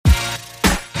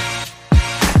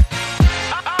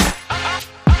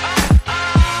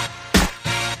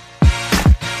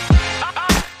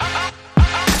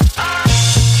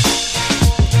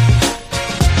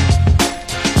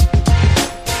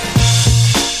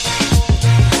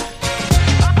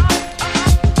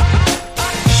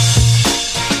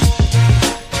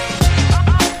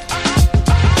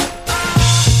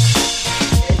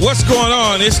What's going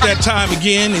on? It's that time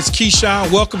again. It's Keyshawn.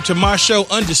 Welcome to my show,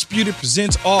 Undisputed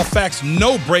Presents All Facts,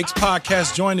 No Breaks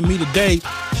podcast. Joining me today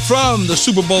from the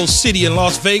Super Bowl city in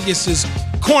Las Vegas is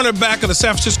cornerback of the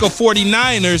San Francisco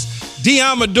 49ers,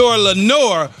 Deommodore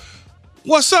Lenoir.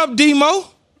 What's up, Demo?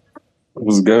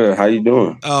 What's good? How you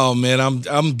doing? Oh man,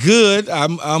 I'm good.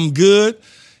 I'm good.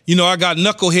 You know, I got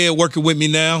Knucklehead working with me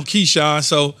now, Keyshawn.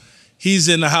 So he's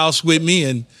in the house with me,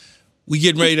 and we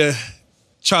getting ready to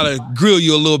try to grill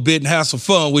you a little bit and have some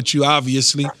fun with you,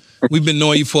 obviously. We've been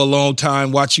knowing you for a long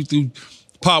time, watch you through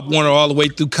Pop Warner all the way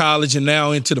through college and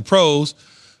now into the pros.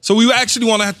 So we actually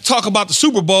want to talk about the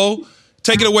Super Bowl.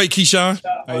 Take it away, Keyshawn.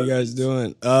 How you guys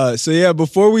doing?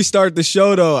 Before we start the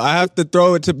show, though, I have to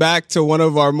throw it back to one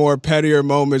of our more pettier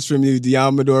moments from you,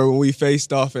 Deommodore, when we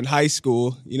faced off in high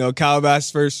school. You know, Calabasas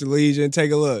First Legion.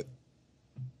 Take a look.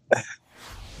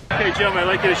 Okay, gentlemen, I'd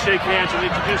like you to shake hands and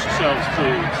introduce yourselves,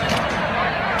 please.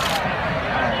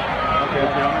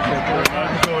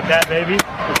 Let's go with that, baby.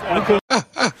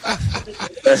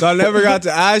 So I never got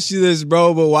to ask you this,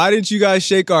 bro, but why didn't you guys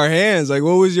shake our hands? Like,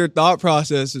 what was your thought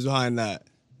processes behind that?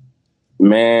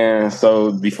 Man,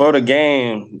 so before the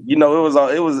game, you know,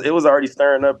 it was already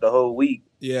stirring up the whole week.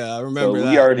 Yeah, I remember so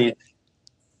that. We already,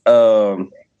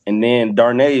 and then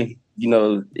Darnay, you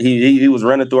know, he was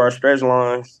running through our stretch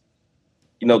lines,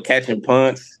 you know, catching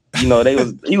punts. You know,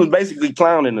 he was basically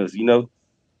clowning us, you know.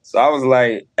 So I was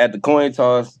like, at the coin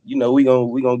toss, you know, we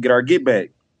gonna get our get back.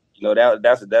 You know,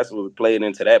 that's what we played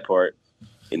into that part.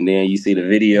 And then you see the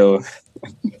video.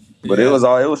 But yeah. it was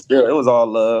all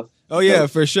love. Oh yeah,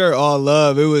 for sure. All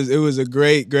love. It was a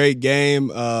great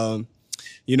game.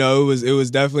 You know, it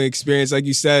was definitely an experience. Like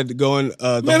you said, going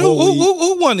the man, whole week.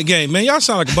 Who won the game, man? Y'all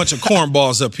sound like a bunch of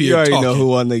cornballs up here. You already talking. know who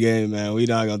won the game, man. We're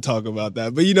not gonna talk about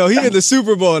that. But you know, he in the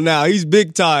Super Bowl now. He's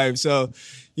big time. So,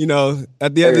 you know,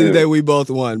 at the end of the day, we both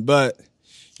won. But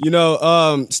you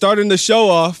know, starting the show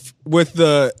off with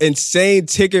the insane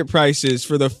ticket prices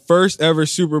for the first ever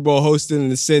Super Bowl hosted in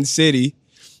the Sin City.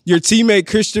 Your teammate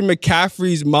Christian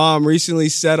McCaffrey's mom recently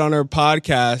said on her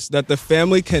podcast that the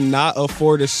family cannot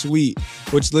afford a suite,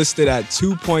 which listed at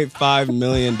 $2.5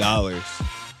 million.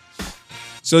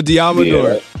 So,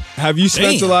 Deommodore, have you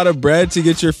spent a lot of bread to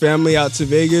get your family out to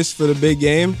Vegas for the big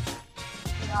game?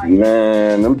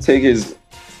 Man, them tickets,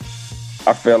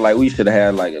 I felt like we should have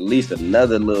had like at least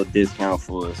another little discount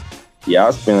for us. Yeah,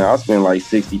 I spent like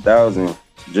 $60,000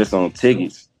 just on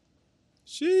tickets.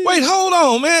 Jeez. Wait, hold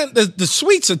on, man. The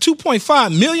suites are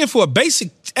 $2.5 million for a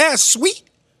basic ass suite?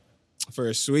 For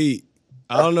a suite.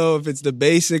 I don't know if it's the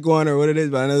basic one or what it is,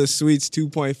 but I know the suite's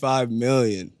 $2.5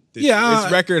 million.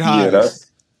 It's record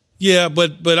highs. Yeah,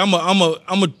 but I'm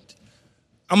gonna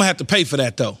have to pay for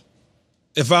that though.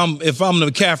 If I'm the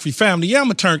McCaffrey family, yeah, I'm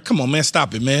gonna turn. Come on, man,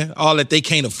 stop it, man. All that they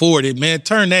can't afford it, man.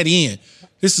 Turn that in.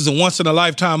 This is a once in a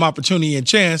lifetime opportunity and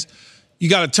chance. You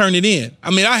got to turn it in.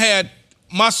 I mean, I had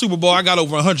my Super Bowl. I got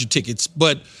over 100 tickets,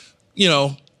 but you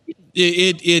know,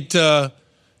 it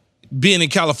being in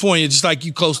California, just like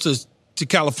you close to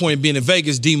California, being in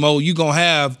Vegas, Demo, you gonna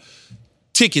have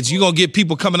tickets. You're gonna get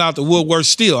people coming out the woodwork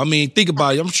still. I mean, think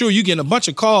about it. I'm sure you're getting a bunch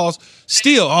of calls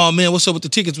still. Oh man, what's up with the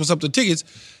tickets? What's up with the tickets?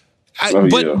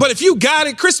 But if you got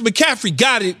it, Chris McCaffrey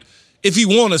got it. If he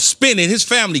want to spin it, his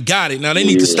family got it. Now they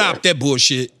need to stop that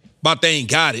bullshit about they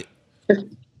ain't got it.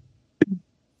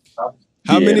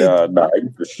 How many? He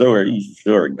for sure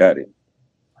got it.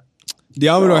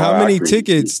 Deommodore, how many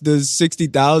tickets does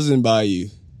 60,000 buy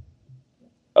you?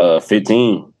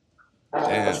 15.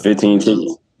 Damn. 15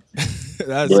 tickets.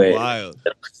 That's wild.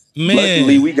 Man,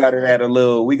 luckily we got it at a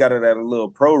little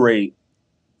pro rate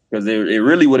because it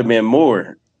really would have been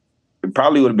more. It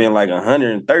probably would have been like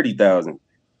 130,000.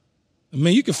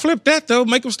 Man, you can flip that though.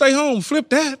 Make them stay home. Flip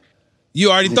that.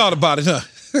 You already thought about it, huh?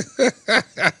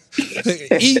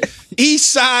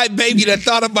 East side baby that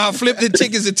thought about flipping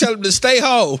tickets and tell them to stay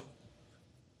home.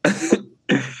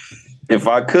 If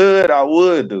I could, I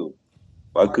would do.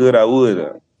 If I could, I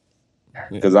would.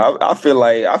 Because I feel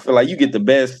like you get the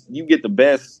best,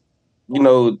 you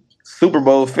know, Super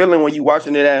Bowl feeling when you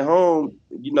watching it at home,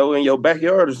 you know, in your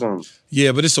backyard or something.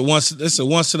 Yeah, but it's a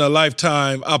once in a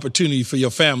lifetime opportunity for your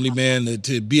family, man,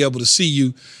 to be able to see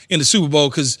you in the Super Bowl.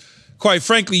 Because quite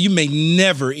frankly, you may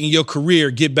never in your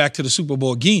career get back to the Super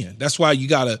Bowl again. That's why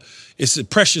it's a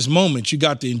precious moment. You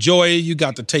got to enjoy it. You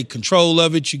got to take control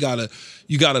of it. You got to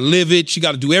live it. You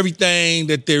got to do everything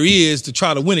that there is to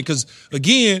try to win it. Because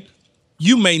again,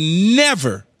 you may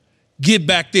never get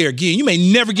back there again. You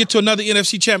may never get to another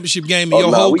NFC Championship game in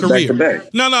your whole career.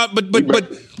 No,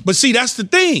 but see, that's the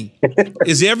thing.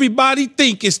 Is everybody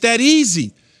think it's that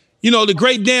eisy. You know, the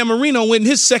great Dan Marino went in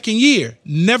his second year.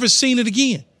 Never seen it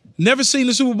again. Never seen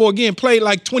the Super Bowl again. Played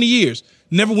like 20 years.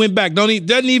 Never went back. Doesn't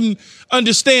even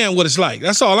understand what it's like.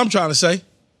 That's all I'm trying to say.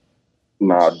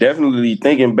 Nah, definitely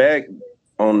thinking back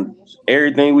on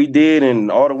everything we did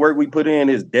and all the work we put in,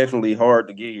 it's definitely hard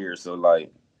to get here. So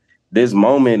like this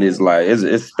moment is like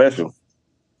it's special.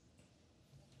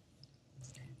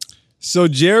 So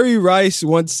Jerry Rice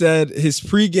once said his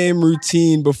pregame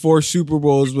routine before Super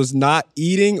Bowls was not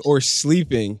eating or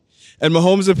sleeping. And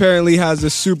Mahomes apparently has a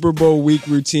Super Bowl week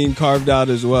routine carved out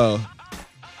as well.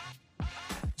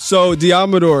 So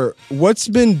Deommodore, what's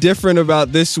been different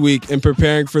about this week in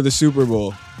preparing for the Super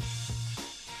Bowl?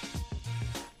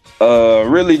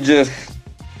 Really just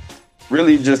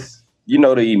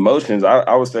the emotions.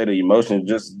 I would say the emotions,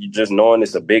 just knowing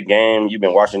it's a big game. You've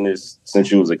been watching this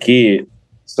since you was a kid.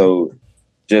 So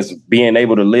just being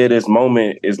able to live this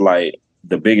moment is like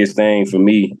the biggest thing for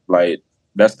me. Like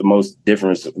that's the most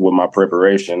difference with my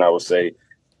preparation, I would say.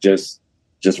 Just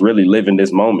really living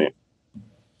this moment.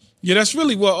 Yeah, that's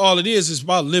really what all it is. It's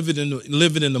about living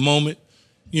in the moment.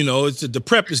 You know, it's the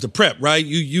prep is the prep, right?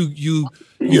 You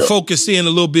focus in a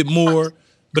little bit more,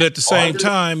 but at the same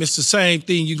time, it's the same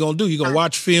thing you're gonna do. You're gonna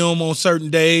watch film on certain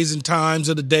days and times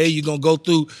of the day. You're gonna go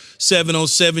through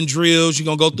 7-on-7 drills. You're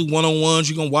gonna go through 1-on-1s.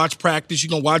 You're gonna watch practice. You're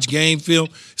gonna watch game film.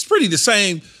 It's pretty the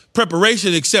same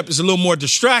preparation, except it's a little more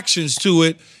distractions to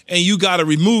it, and you got to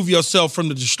remove yourself from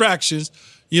the distractions.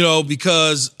 You know,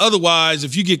 because otherwise,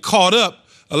 if you get caught up.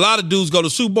 A lot of dudes go to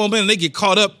Super Bowl, man, and they get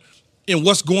caught up in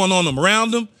what's going on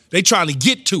around them. They trying to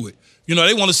get to it. You know,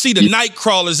 they want to see the night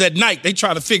crawlers at night. They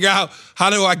try to figure out how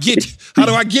do I get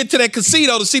to that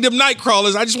casino to see them night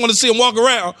crawlers. I just want to see them walk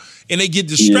around, and they get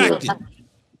distracted. Yeah.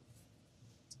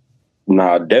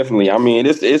 Nah, definitely. I mean,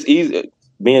 it's easy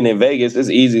being in Vegas. It's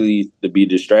easy to be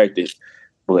distracted,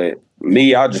 but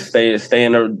me, I'll just stay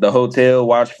in the hotel,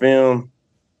 watch film,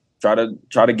 try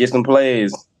to get some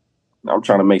plays. I'm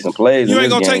trying to make some plays. You're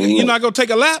not gonna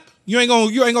take a lap. You ain't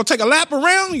gonna take a lap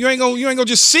around. You ain't gonna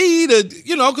just see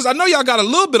because I know y'all got a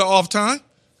little bit of off time.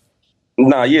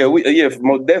 Nah,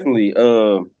 most definitely.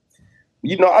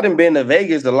 I done been to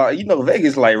Vegas a lot. You know,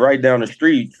 Vegas like right down the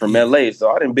street from LA,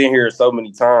 so I done been here so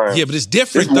many times. Yeah, but it's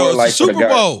different though. It's a Super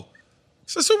Bowl.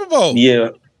 It's a Super Bowl.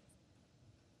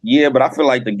 Yeah, but I feel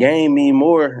like the game mean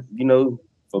more. You know,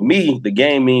 for me, the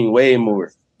game mean way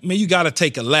more. Man, you got to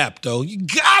take a lap, though. You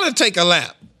got to take a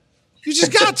lap. You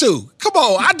just got to. Come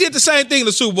on. I did the same thing in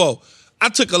the Super Bowl. I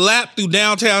took a lap through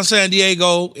downtown San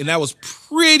Diego, and that was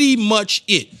pretty much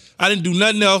it. I didn't do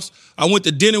nothing else. I went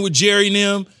to dinner with Jerry and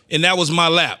them, and that was my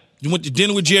lap. We went to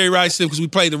dinner with Jerry Rice because we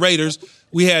played the Raiders.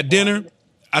 We had dinner.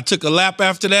 I took a lap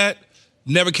after that.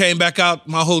 Never came back out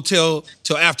my hotel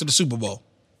till after the Super Bowl.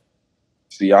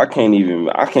 See, I can't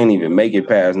even make it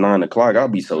past 9 o'clock. I'll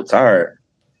be so tired.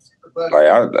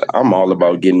 Like I'm all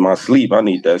about getting my sleep. I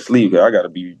need that sleep. I got to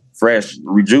be fresh,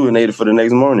 rejuvenated for the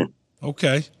next morning.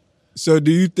 Okay. So do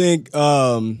you think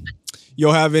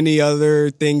you'll have any other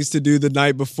things to do the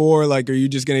night before? Like, are you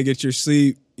just going to get your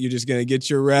sleep? You're just going to get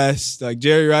your rest? Like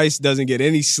Jerry Rice doesn't get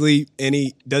any sleep,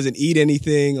 doesn't eat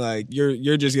anything. Like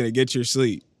you're just going to get your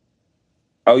sleep.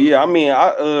 Oh yeah. I mean,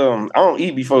 I don't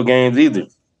eat before games either.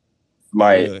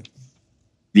 Like, really?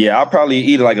 Yeah, I'll probably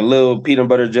eat like a little peanut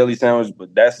butter jelly sandwich,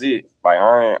 but that's it. Like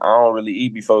I don't really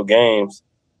eat before games.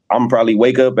 I'm probably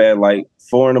wake up at like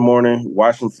 4 a.m,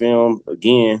 watching film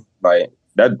again. Like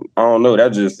that, I don't know.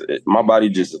 That just my body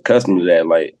just accustomed to that.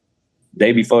 Like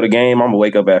day before the game, I'm gonna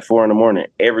wake up at 4 a.m.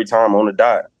 every time on the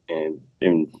dot and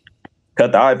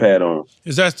cut the iPad on.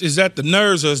 Is that the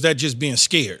nerves or is that just being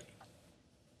scared?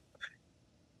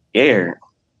 Scared.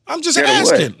 I'm just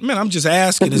asking. Man, I'm just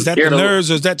asking. Is that the nerves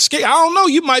or is that scary? I don't know.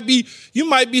 You might be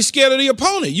scared of the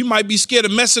opponent. You might be scared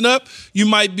of messing up. You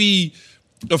might be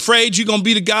afraid you're gonna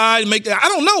be the guy and make that. I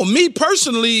don't know. Me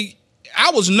personally,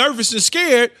 I was nervous and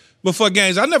scared before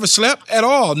games. I never slept at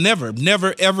all. Never,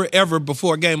 ever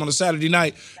before a game on a Saturday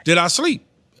night did I sleep.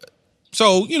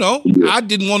 So, I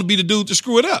didn't want to be the dude to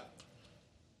screw it up.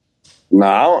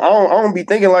 Nah, I don't be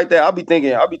thinking like that. I'll be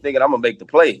thinking I'm gonna make the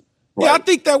play. Right. Yeah, I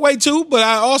think that way too, but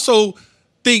I also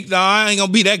think, I ain't gonna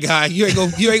be that guy. You ain't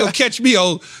gonna catch me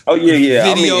on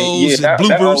videos and bloopers.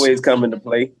 That always come into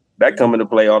play. That come into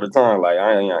play all the time. Like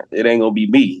it ain't gonna be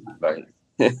me. Like,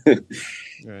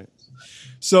 right.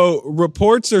 So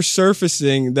reports are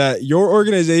surfacing that your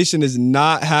organization is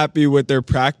not happy with their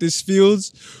practice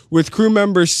fields, with crew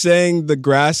members saying the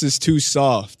grass is too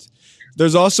soft.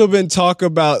 There's also been talk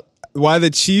about why the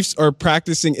Chiefs are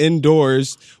practicing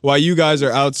indoors while you guys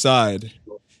are outside.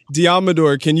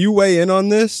 Deommodore, can you weigh in on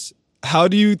this? How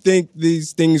do you think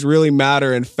these things really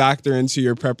matter and factor into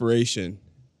your preparation?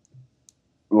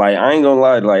 like, I ain't gonna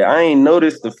lie, like, I ain't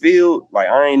noticed the field. Like,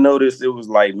 I ain't noticed it was,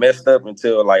 like, messed up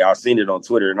until, like, I seen it on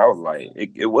Twitter, and I was like,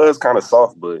 it was kind of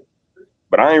soft, but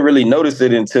I ain't really noticed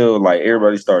it until, like,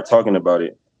 everybody started talking about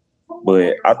it.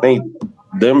 But I think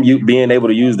being able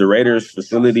to use the Raiders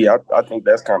facility, I think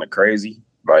that's kind of crazy.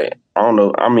 Like, I don't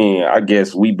know. I mean, I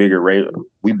guess we bigger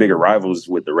rivals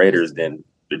with the Raiders than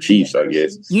the Chiefs, I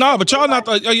guess. No, but y'all not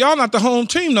the home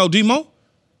team, though, Demo.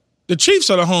 The Chiefs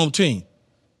are the home team.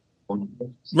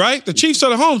 Right? The Chiefs are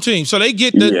the home team. So they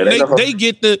get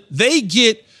they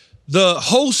get the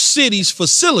host city's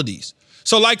facilities.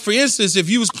 So, like, for instance, if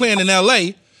you was playing in LA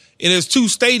and there's two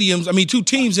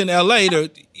teams in LA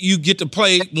that you get to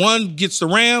play, one gets the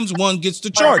Rams, one gets the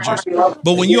Chargers.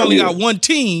 But when you only got one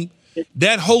team,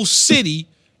 that host city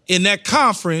in that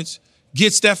conference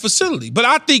gets that facility. But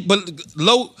I think,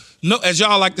 as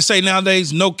y'all like to say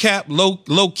nowadays, no cap, low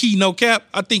key, no cap.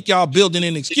 I think y'all building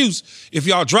an excuse if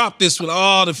y'all drop this with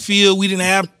all the field. We didn't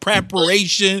have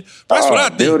preparation. That's what I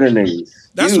think.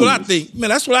 That's what I think. Man,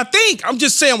 that's what I think. I'm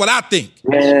just saying what I think.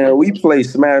 Man, we play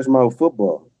smash mouth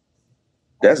football.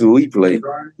 That's what we play.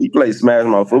 We play smash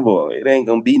mouth football. It ain't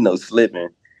gonna be no slipping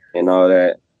and all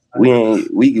that.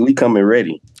 We coming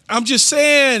ready. I'm just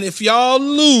saying, if y'all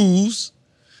lose,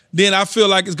 then I feel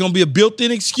like it's gonna be a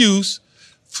built-in excuse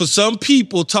for some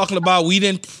people talking about we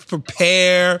didn't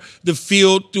prepare, the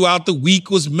field throughout the week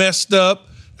was messed up.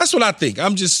 That's what I think.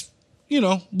 I'm just,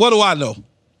 what do I know?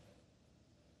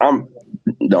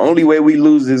 The only way we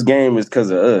lose this game is because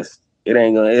of us. It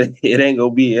ain't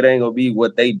gonna be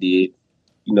what they did.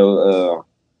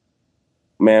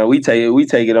 Man, we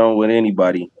take it on with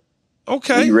anybody.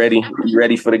 Okay. We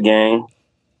ready for the game.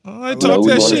 All right, talk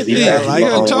that shit,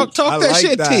 Ted. Talk that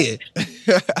shit, Ted.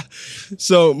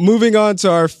 So, moving on to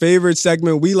our favorite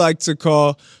segment we like to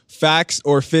call Facts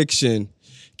or Fiction.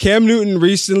 Cam Newton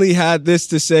recently had this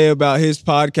to say about his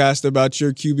podcast about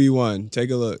your QB1.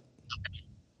 Take a look.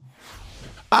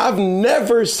 I've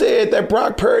never said that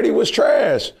Brock Purdy was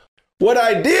trash. What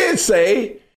I did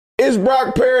say is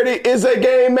Brock Purdy is a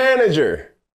game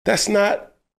manager. That's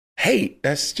not hate.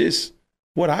 That's just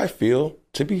what I feel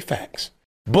to be facts.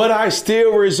 But I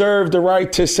still reserve the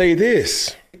right to say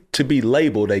this. To be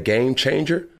labeled a game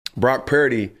changer, Brock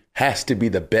Purdy has to be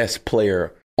the best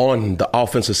player on the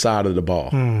offensive side of the ball.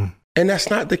 And that's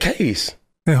not the case.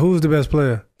 And who's the best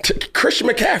player? Christian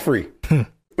McCaffrey.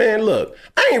 Man, look,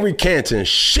 I ain't recanting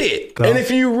shit. And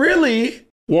if you really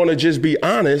want to just be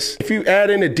honest, if you add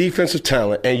in the defensive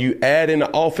talent and you add in the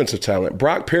offensive talent,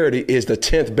 Brock Purdy is the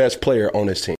 10th best player on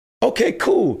this team. Okay,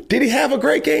 cool. Did he have a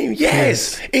great game?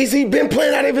 Yes. Is he been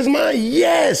playing out of his mind?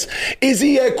 Yes. Is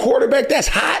he a quarterback that's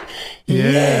hot?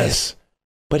 Yes.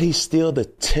 But he's still the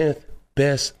 10th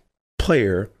best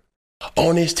player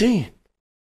on his team.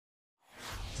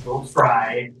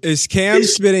 Is Cam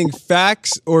spitting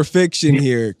facts or fiction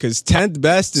here? Because 10th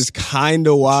best is kind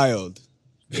of wild.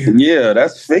 Yeah,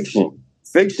 that's fiction.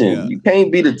 Yeah. You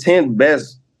can't be the 10th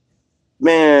best.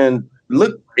 Man,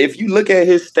 look, if you look at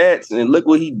his stats and look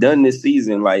what he done this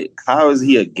season, like, how is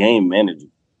he a game manager?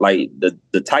 Like,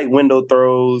 the tight window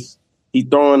throws, he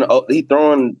throwing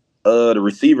the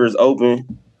receivers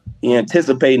open, he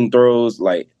anticipating throws.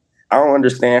 Like, I don't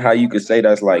understand how you could say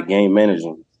that's like game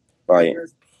managing. Like,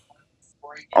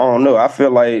 I don't know. I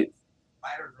feel like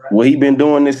what he been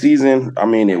doing this season, I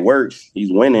mean, it works.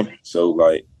 He's winning. So,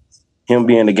 like, him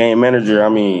being the game manager, I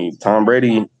mean, Tom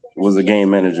Brady was a game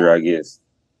manager, I guess.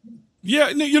 Yeah,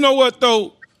 you know what,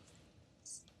 though?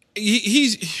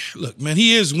 Look, man,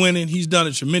 he is winning. He's done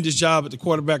a tremendous job at the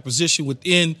quarterback position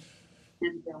within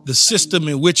the system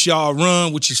in which y'all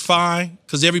run, which is fine,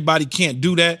 because everybody can't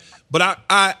do that. But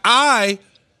I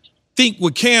think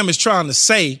what Cam is trying to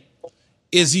say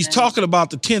is he's talking about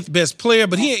the 10th best player,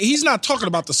 but he's not talking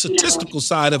about the statistical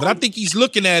side of it. I think he's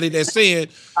looking at it as saying,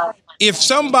 if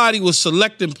somebody was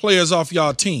selecting players off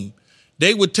y'all team,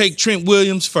 they would take Trent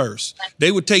Williams first.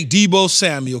 They would take Deebo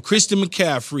Samuel, Christian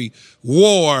McCaffrey,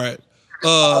 Ward,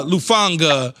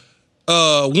 Lufanga,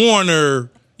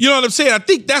 Warner. You know what I'm saying? I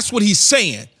think that's what he's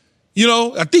saying.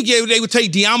 I think they would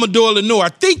take Deommodore, Lenoir. I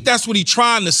think that's what he's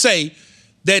trying to say,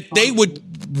 that they would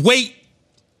wait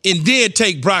and then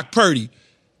take Brock Purdy.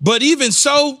 But even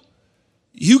so,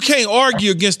 you can't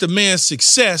argue against the man's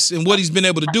success and what he's been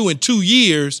able to do in 2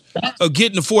 years of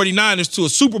getting the 49ers to a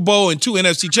Super Bowl and 2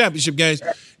 NFC championship games,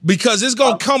 because it's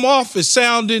going to come off as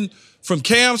sounding, from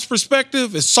Cam's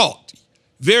perspective, as salty.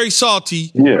 Very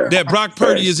salty that Brock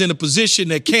Purdy is in a position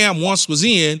that Cam once was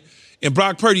in, and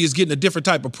Brock Purdy is getting a different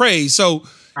type of praise. So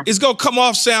it's going to come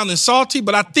off sounding salty,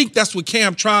 but I think that's what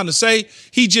Cam's trying to say.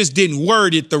 He just didn't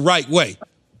word it the right way.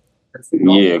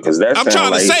 Yeah, because that's I'm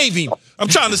trying to save him. I'm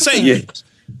trying to save him.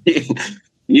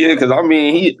 Yeah, because I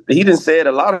mean, he done said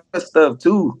a lot of stuff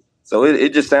too. So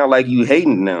it just sounds like you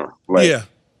hating now. Like,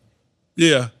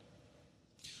 yeah.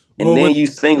 And well, then you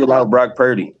single out Brock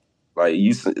Purdy. Like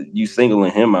you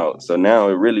singling him out. So now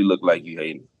it really looked like you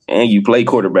hating. And you play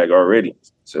quarterback already.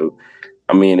 So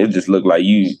I mean, it just looked like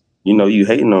you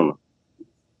hating on him.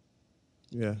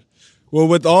 Yeah. Well,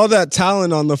 with all that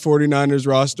talent on the 49ers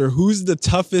roster, who's the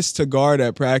toughest to guard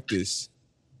at practice?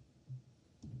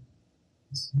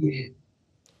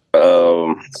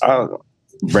 Brandon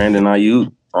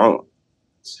Ayuk.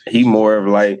 He more of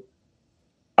like,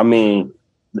 I mean,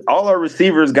 all our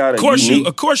receivers got a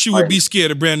Of course you would be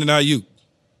scared of Brandon Ayuk.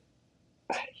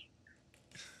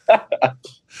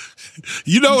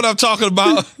 You know what I'm talking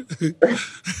about.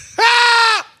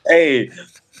 Hey,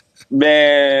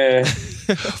 man.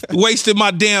 Wasted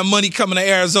my damn money coming to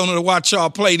Arizona to watch y'all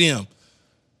play them.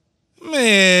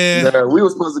 Man. We were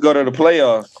supposed to go to the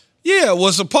playoffs. Yeah,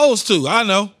 was supposed to. I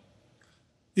know.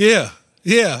 Yeah.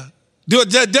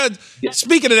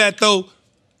 Speaking of that, though,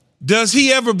 does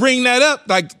he ever bring that up?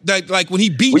 Like when he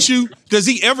beats you, does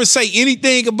he ever say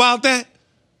anything about that?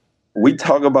 We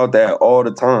talk about that all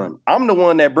the time. I'm the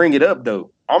one that bring it up,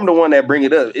 though.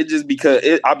 It's just because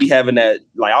I be having that,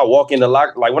 like, I walk in the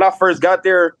locker. Like, when I first got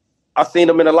there, I seen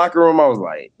him in the locker room. I was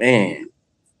like, man,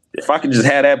 if I could just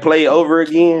have that play over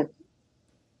again,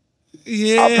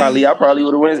 yeah, I probably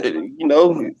would have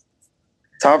won,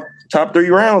 top 3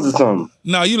 rounds or something.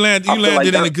 No, you landed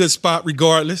in a good spot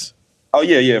regardless. Oh,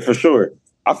 yeah, for sure.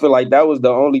 I feel like that was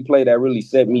the only play that really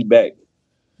set me back.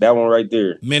 That one right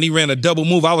there. Man, he ran a double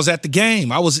move. I was at the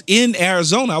game. I was in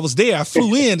Arizona. I was there. I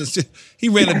flew in. He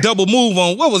ran a double move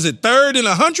on, what was it, 3rd and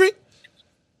 100?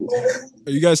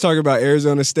 Are you guys talking about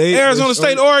Arizona State? Arizona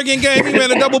State, Oregon game. He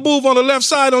ran a double move on the left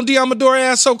side on Deommodore,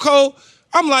 ass so cold.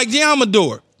 I'm like,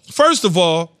 Deommodore, first of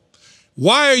all,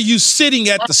 why are you sitting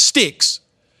at the sticks?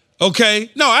 Okay?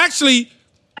 No, actually,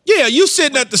 yeah, you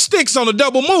sitting at the sticks on a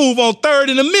double move on 3rd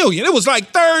and 1,000,000. It was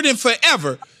like 3rd and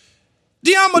forever.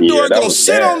 Deommodore gonna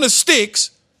sit on the sticks.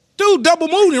 Dude double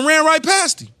moved and ran right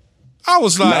past him. I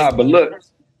was like, nah, but look,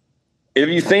 if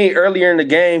you seen earlier in the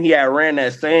game, he had ran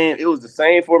it was the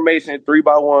same formation,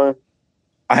 3x1.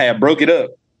 I had broke it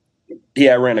up. He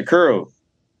had ran a curl.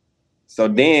 So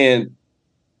then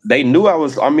they knew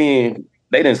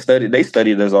they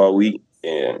studied us all week,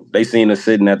 and they seen us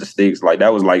sitting at the sticks. Like,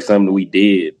 that was like something we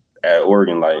did at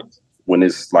Oregon. Like, when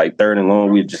it's like 3rd and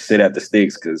long, we'd just sit at the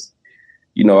sticks because,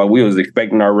 we was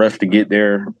expecting our rush to get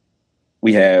there.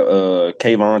 We had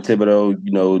Kayvon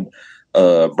Thibodeau,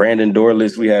 Brandon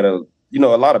Dorless. We had a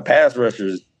lot of pass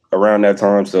rushers around that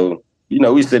time. So,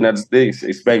 we sitting at the sticks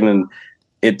expecting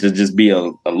it to just be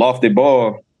a lofted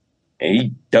ball. And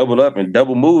he doubled up and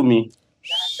double moved me.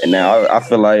 And now I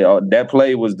feel like that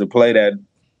play was the play that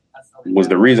was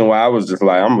the reason why I was just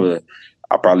like, I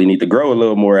probably need to grow a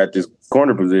little more at this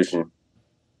corner position.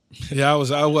 Yeah, I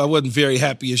wasn't very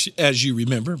happy as you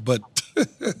remember, but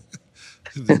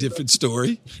it's a different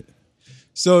story.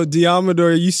 So,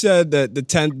 Deommodore, you said that the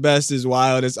 10th best is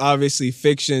wild. It's obviously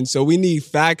fiction. So we need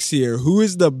facts here. Who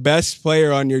is the best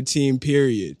player on your team,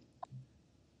 period?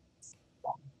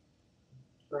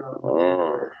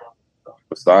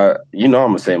 So I'm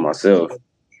going to say myself.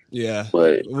 Yeah.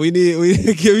 But we need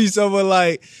to give you someone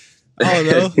like, I don't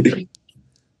know.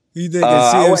 You think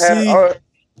it's CMC?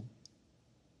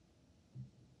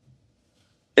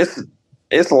 It's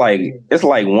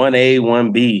like 1A,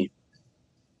 1B.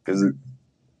 Because,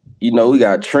 we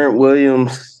got Trent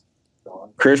Williams,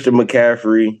 Christian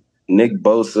McCaffrey, Nick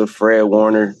Bosa, Fred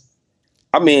Warner.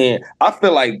 I mean, I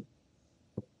feel like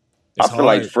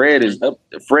Fred is up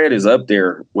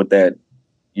there with that,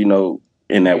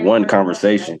 in that one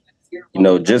conversation.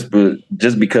 Just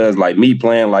because, like, me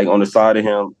playing like on the side of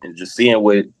him and just seeing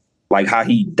how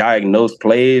he diagnosed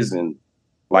plays and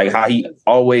like how he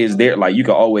always there. Like, you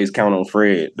can always count on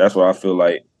Fred. That's what I feel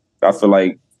like. I feel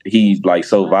like he's like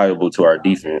so valuable to our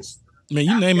defense.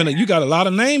 Man, you got a lot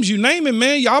of names. You name it,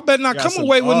 man. Y'all better not come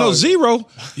away with no zero.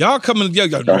 Y'all coming,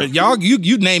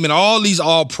 you naming all these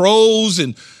all pros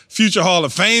and future Hall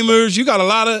of Famers. Y'all got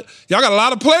a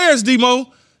lot of players,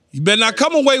 Demo. You better not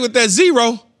come away with that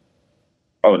zero.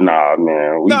 Oh, nah,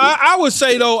 man. I would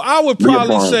say, though, I'd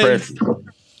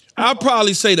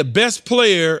probably say the best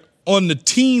player on the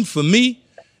team for me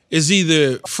is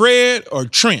either Fred or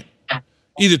Trent.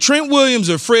 Either Trent Williams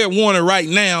or Fred Warner right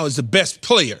now is the best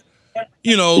player.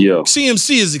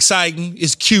 CMC is exciting.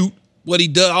 It's cute. What he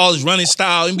does, all his running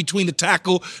style in between the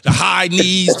tackle, the high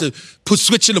knees,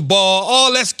 switching the ball,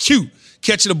 all that's cute.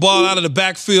 Catching the ball out of the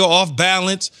backfield, off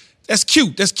balance. That's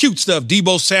cute. That's cute stuff.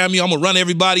 Debo Samuel, I'm going to run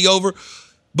everybody over.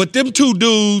 But them two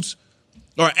dudes,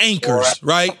 are anchors,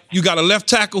 right? You got a left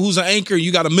tackle who's an anchor.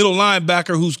 You got a middle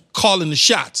linebacker who's calling the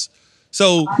shots.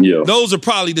 So those are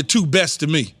probably the two best to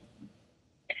me.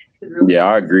 Yeah,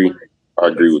 I agree. I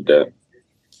agree with that.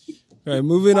 All right,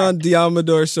 moving on,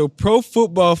 Deommodore. So Pro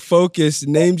Football Focus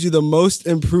names you the most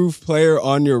improved player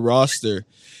on your roster.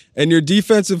 And your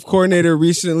defensive coordinator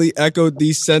recently echoed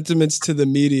these sentiments to the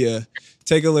media.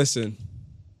 Take a listen.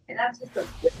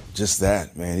 Just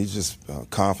that, man. He's just a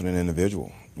confident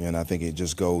individual. And I think it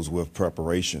just goes with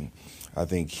preparation. I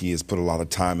think he has put a lot of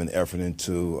time and effort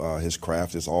into his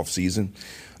craft this offseason.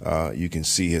 You can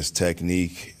see his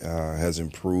technique has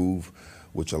improved,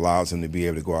 which allows him to be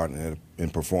able to go out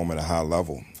and perform at a high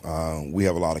level. We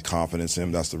have a lot of confidence in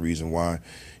him. That's the reason why,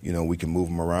 we can move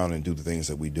him around and do the things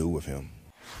that we do with him.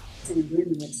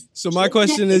 So my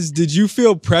question is, did you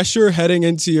feel pressure heading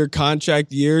into your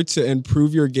contract year to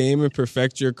improve your game and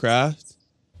perfect your craft?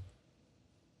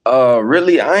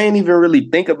 Really, I ain't even really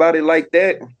think about it like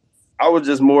that. I was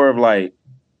just more of like,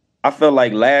 I felt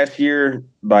like last year,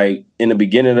 like in the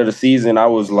beginning of the season, I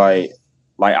was like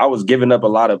I was giving up a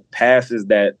lot of passes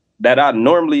that I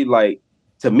normally like.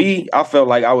 To me, I felt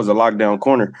like I was a lockdown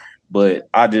corner, but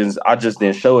I just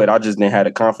didn't show it. I just didn't have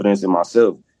the confidence in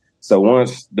myself. So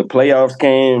once the playoffs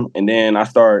came, and then I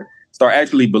start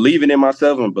actually believing in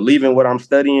myself and believing what I'm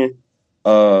studying,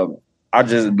 I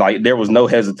just there was no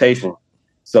hesitation.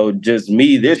 So just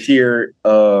me this year,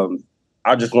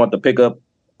 I just want to pick up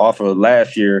off of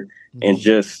last year and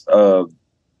just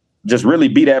really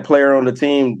be that player on the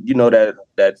team,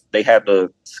 that they have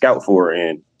to scout for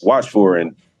and watch for,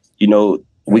 and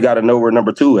we got to know where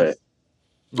number 2 at.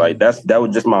 Like that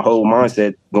was just my whole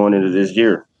mindset going into this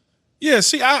year. Yeah,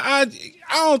 see, I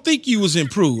don't think you was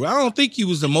improved. I don't think you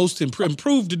was the most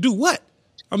improved to do what?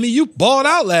 I mean, you balled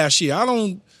out last year.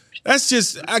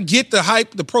 I get the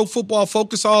hype, the Pro Football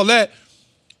Focus, all that,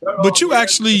 but you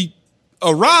actually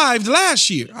arrived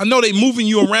last year. I know they moving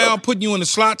you around, putting you in the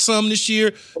slot some this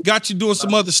year, got you doing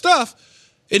some other stuff,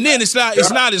 and then it's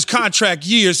not his contract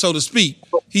year, so to speak.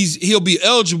 He'll be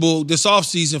eligible this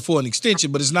offseason for an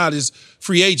extension, but it's not his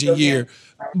free agent year.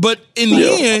 But in the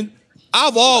end,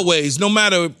 I've always, no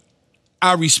matter,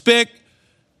 I respect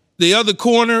the other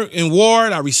corner in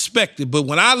Ward, I respect it. But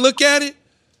when I look at it,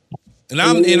 and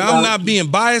I'm not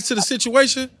being biased to the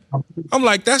situation, I'm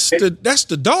like, that's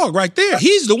the dog right there.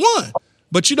 He's the one.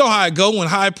 But you know how it go when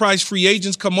high-priced free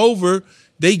agents come over,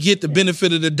 they get the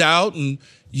benefit of the doubt, and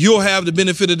you'll have the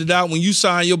benefit of the doubt when you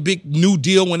sign your big new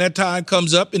deal when that time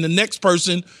comes up, and the next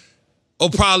person will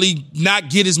probably not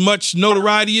get as much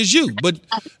notoriety as you. But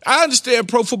I understand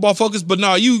Pro Football Focus, but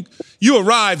no, you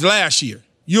arrived last year.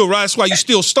 You arrived, that's why you're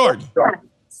still starting.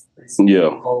 Yeah.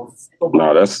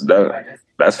 No,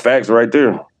 that's facts right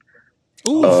there.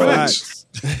 Ooh, facts.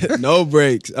 No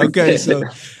breaks. Okay, so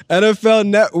NFL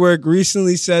Network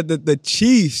recently said that the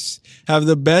Chiefs have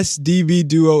the best DB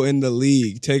duo in the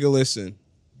league. Take a listen.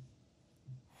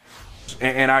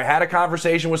 And I had a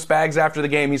conversation with Spags after the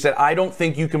game. He said, I don't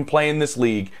think you can play in this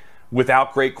league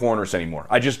without great corners anymore.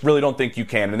 I just really don't think you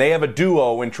can. And they have a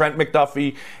duo in Trent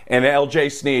McDuffie and L.J.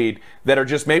 Snead that are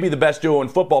just maybe the best duo in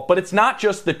football. But it's not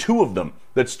just the two of them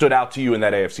that stood out to you in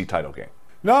that AFC title game.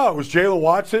 No, it was Jaylen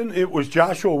Watson. It was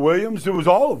Joshua Williams. It was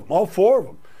all of them, all 4 of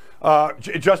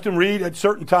them. Justin Reed at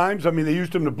certain times. I mean, they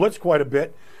used him to blitz quite a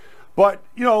bit. But,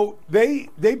 they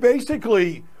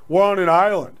basically were on an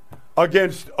island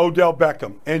against Odell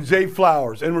Beckham and Zay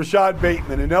Flowers and Rashad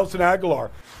Bateman and Nelson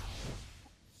Aguilar.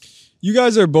 You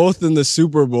guys are both in the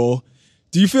Super Bowl.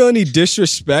 Do you feel any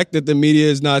disrespect that the media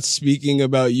is not speaking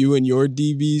about you and your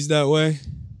DBs that way?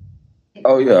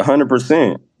 Oh yeah,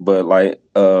 100%. But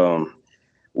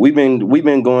we've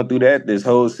been going through that this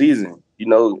whole season.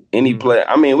 Any play.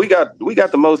 I mean, we got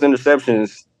the most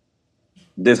interceptions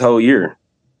this whole year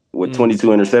with 22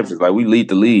 interceptions. Like, we lead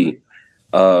the league.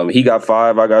 He got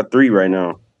 5, I got 3 right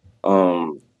now.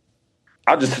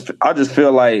 I just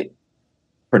feel like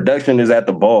production is at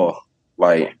the ball.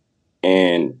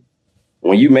 And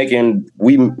when we making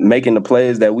the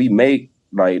plays that we make,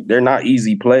 they're not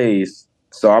easy plays.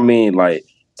 So I mean,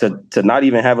 to not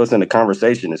even have us in the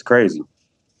conversation is crazy.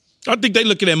 I think they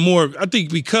look at it more. I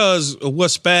think because of what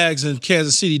Spags and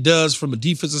Kansas City does from a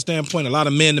defensive standpoint, a lot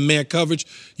of man-to-man coverage.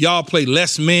 Y'all play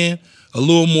less man, a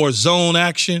little more zone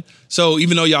action. So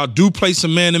even though y'all do play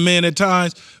some man-to-man at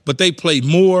times, but they play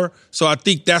more. So I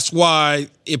think that's why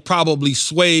it probably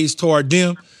sways toward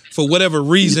them. For whatever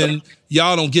reason,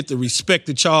 y'all don't get the respect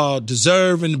that y'all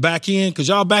deserve in the back end, because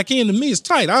y'all back end to me is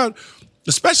tight.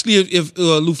 Especially if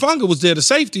Lufanga was there to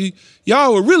safety,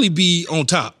 y'all would really be on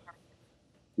top.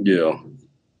 Yeah.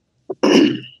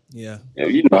 Yeah. Yeah,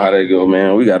 you know how they go,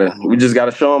 man. We just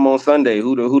gotta show them on Sunday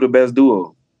who the best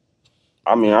duo.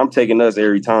 I mean, I'm taking us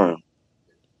every time.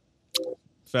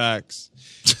 Facts.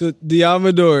 So,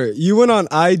 Deommodore, you went on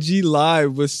IG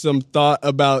Live with some thought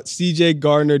about C.J.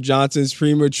 Gardner-Johnson's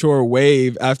premature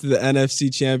wave after the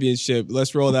NFC Championship.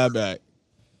 Let's roll that back.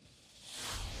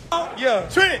 Yeah,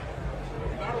 Trent.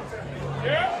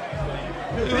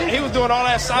 He was doing all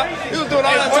that. He was doing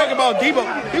all that talking about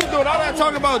Debo. He was doing all that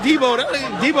talking about Debo.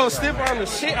 Debo stiff on the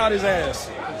shit out his ass.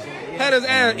 Had his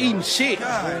ass eating shit.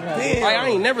 God damn. Like, I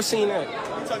ain't never seen that. You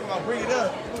talking about bring it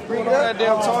up? Bring it up. That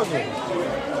damn talking.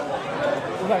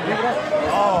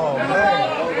 Oh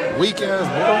man, weak ass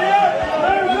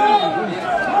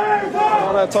boy.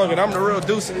 All that talking. I'm the real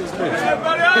deuce in this bitch.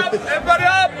 Everybody up! Everybody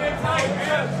up!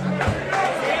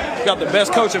 You got the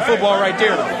best coach in football right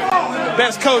there. The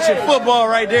best coach in football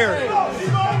right there.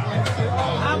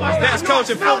 Best coach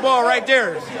in football right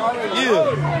there.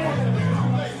 Yeah.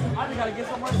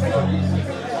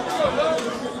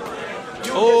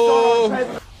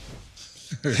 Oh.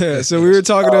 Yeah, so we were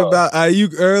talking about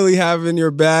Ayuk early having your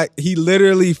back. He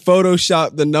literally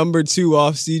photoshopped the number 2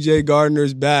 off C.J.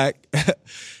 Gardner's back.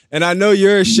 And I know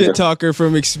you're a shit talker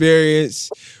from experience.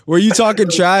 Were you talking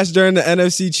trash during the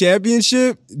NFC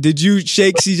Championship? Did you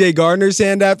shake C.J. Gardner's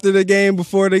hand after the game,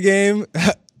 before the game?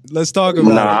 Let's talk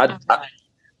about it.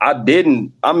 I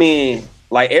didn't. I mean,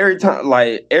 every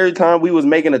time we was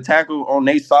making a tackle on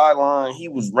their sideline, he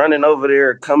was running over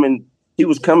there, he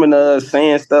was coming to us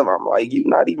saying stuff. I'm like, you're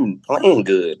not even playing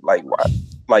good. Like, why?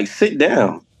 Like, sit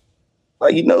down.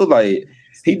 Like, he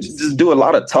just do a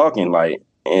lot of talking. Like,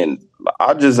 and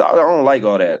I don't like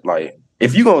all that. Like,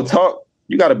 if you gonna talk,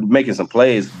 you got to be making some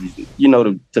plays,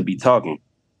 to be talking.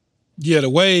 Yeah, the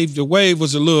wave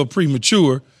was a little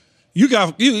premature.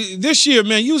 This year,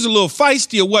 man, you was a little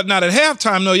feisty or whatnot at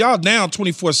halftime. though. Y'all down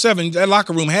 24-7. That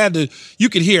locker room you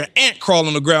could hear an ant crawl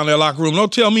on the ground in that locker room.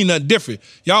 Don't tell me nothing different.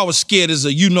 Y'all was scared as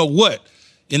a you-know-what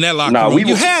in that locker room.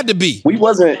 You had to be. We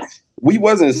wasn't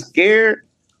scared.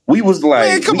 We was like,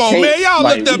 man, come on, man. Y'all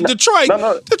looked up Detroit.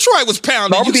 No. Detroit was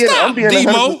pounding. I'm being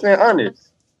 100% honest.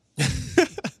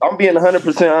 I'm being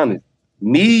 100% honest.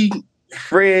 Me,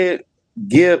 Fred,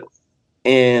 Gip,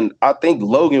 and I think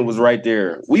Logan was right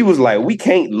there. We was like, we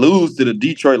can't lose to the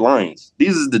Detroit Lions.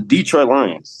 These is the Detroit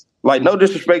Lions. Like, no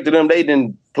disrespect to them. They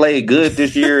didn't play good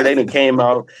this year. They done came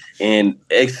out and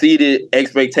exceeded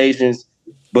expectations.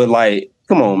 But, like,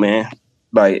 come on, man.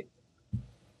 Like,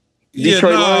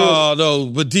 Detroit Lions. No,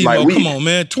 but Debo, come on,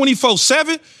 man.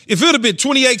 24-7? If it would have been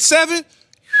 28-7,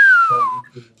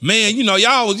 man,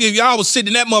 y'all was sitting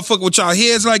in that motherfucker with y'all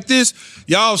heads like this.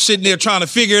 Y'all was sitting there trying to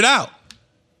figure it out.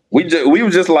 We were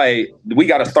just like, we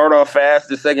got to start off fast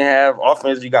the second half.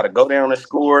 Offense, you got to go down and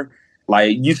score.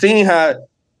 Like, you seen how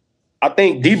I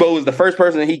think Debo was the first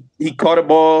person he caught a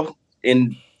ball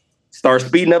and started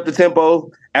speeding up the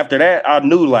tempo. After that, I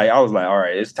was like, all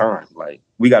right, it's time. Like,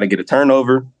 we got to get a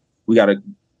turnover. We got to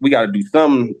do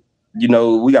something.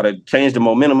 We got to change the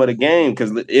momentum of the game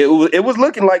because it was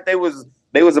looking like they was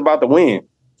about to win.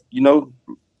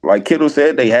 Like Kittle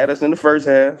said, they had us in the first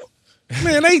half.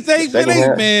 Man, they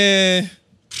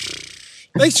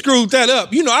screwed that up.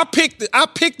 I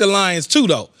picked the Lions too,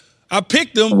 though. I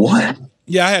picked them. What?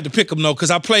 Yeah, I had to pick them, though,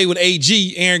 because I played with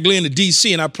AG, Aaron Glenn, of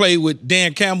DC, and I played with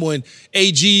Dan Campbell, and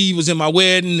AG was in my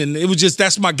wedding, and it was just,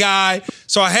 that's my guy.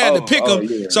 So I had to pick him.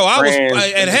 Yeah. So I was,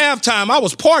 at halftime, I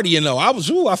was partying, though. I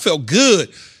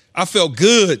felt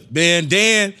good. Man,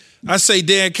 Dan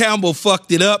Campbell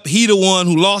fucked it up. He the one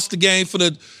who lost the game for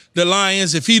the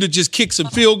Lions. If he'd have just kicked some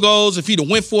field goals, if he'd have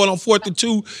went for it on 4th and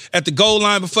 2 at the goal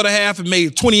line before the half and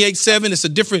made 28-7, it's a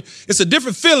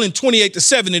different feeling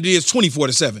 28-7 than it is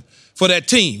 24-7 for that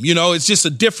team. It's just a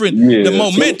different the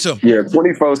momentum.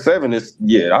 24-7 is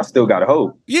I still got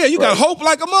hope. Yeah, you got hope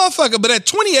like a motherfucker, but at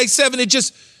 28-7 it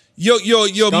just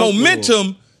your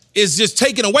momentum is just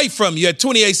taken away from you. At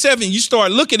 28-7, you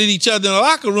start looking at each other in the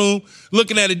locker room,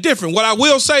 looking at it different. What I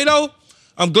will say though,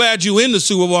 I'm glad you in the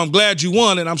Super Bowl. I'm glad you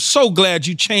won, and I'm so glad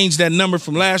you changed that number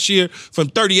from last year from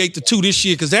 38 to 2 this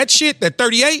year. Because that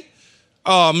 38,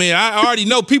 oh man, I already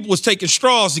know people was taking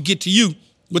straws to get to you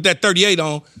with that 38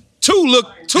 on. 2 look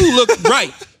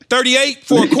right. 38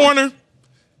 for a corner.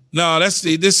 No, this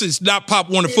is not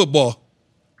Pop Warner football.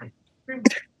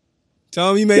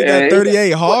 Tell him you made that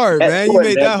 38 hard, man. You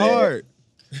made that hard.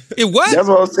 It what? That's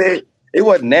what I'm saying. It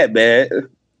wasn't that bad.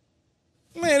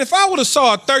 Man, if I would have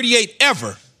saw a 38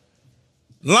 ever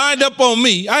lined up on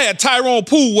me, I had Tyrone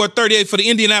Poole wore 38 for the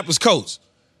Indianapolis Colts.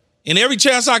 And every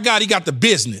chance I got, he got the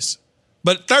business.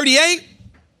 But 38?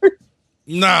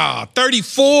 Nah.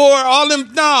 34, all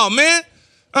them, nah, man.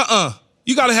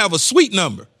 You got to have a sweet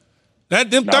number.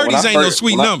 Them 30s ain't no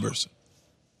sweet numbers.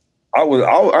 I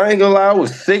ain't gonna lie, I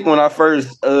was sick when I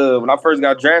first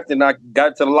got drafted and I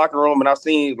got to the locker room and I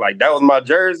seen like that was my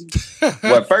jersey.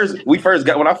 But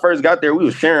when I first got there, we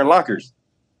was sharing lockers.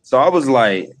 So I was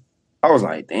like,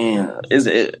 damn,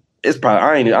 it's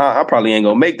probably I probably ain't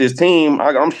gonna make this team.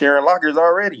 I'm sharing lockers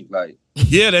already. Like,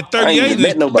 yeah, that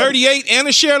 38 and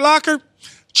a shared locker,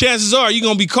 chances are you're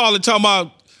gonna be calling talking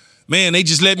about, man, they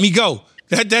just let me go.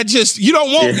 That just you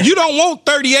don't want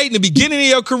 38 in the beginning of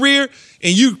your career,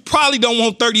 and you probably don't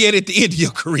want 38 at the end of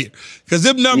your career. Because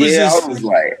them numbers I was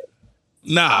like,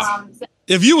 nah.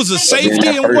 If you was a safety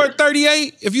and wore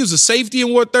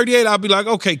 38, I'd be like,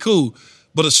 okay, cool.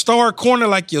 But a star corner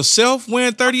like yourself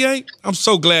wearing 38, I'm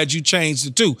so glad you changed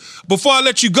it too. Before I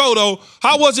let you go, though,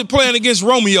 how was it playing against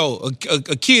Romeo,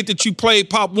 a kid that you played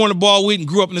Pop Warner ball with and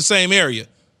grew up in the same area?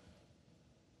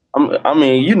 I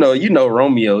mean, you know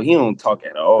Romeo, he don't talk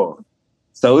at all.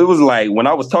 So it was like when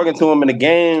I was talking to him in the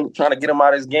game, trying to get him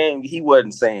out of his game, he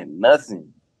wasn't saying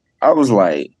nothing. I was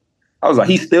like,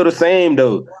 he's still the same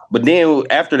though. But then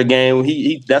after the game,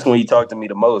 he that's when he talked to me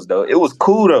the most though. It was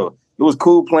cool though. It was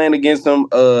cool playing against him,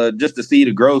 just to see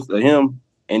the growth of him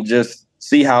and just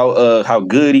see how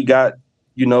good he got,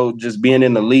 just being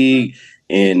in the league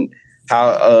and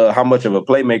how much of a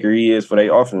playmaker he is for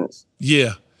their offense.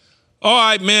 Yeah. All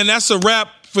right, man, that's a wrap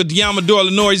for Deommodore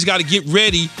Lenoir. He's got to get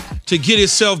ready to get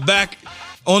himself back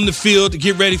on the field to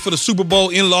get ready for the Super Bowl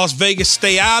in Las Vegas.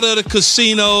 Stay out of the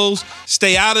casinos.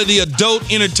 Stay out of the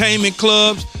adult entertainment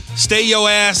clubs. Stay your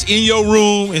ass in your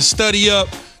room and study up.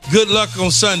 Good luck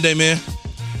on Sunday, man.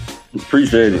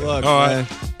 Appreciate it. Luck, all right. Man.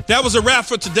 That was a wrap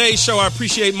for today's show. I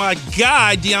appreciate my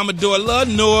guy, Deommodore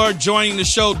Lenoir, joining the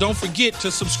show. Don't forget to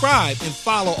subscribe and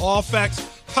follow All Facts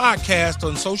Podcast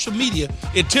on social media.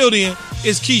 Until then,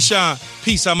 it's Keyshawn.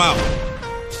 Peace. I'm out.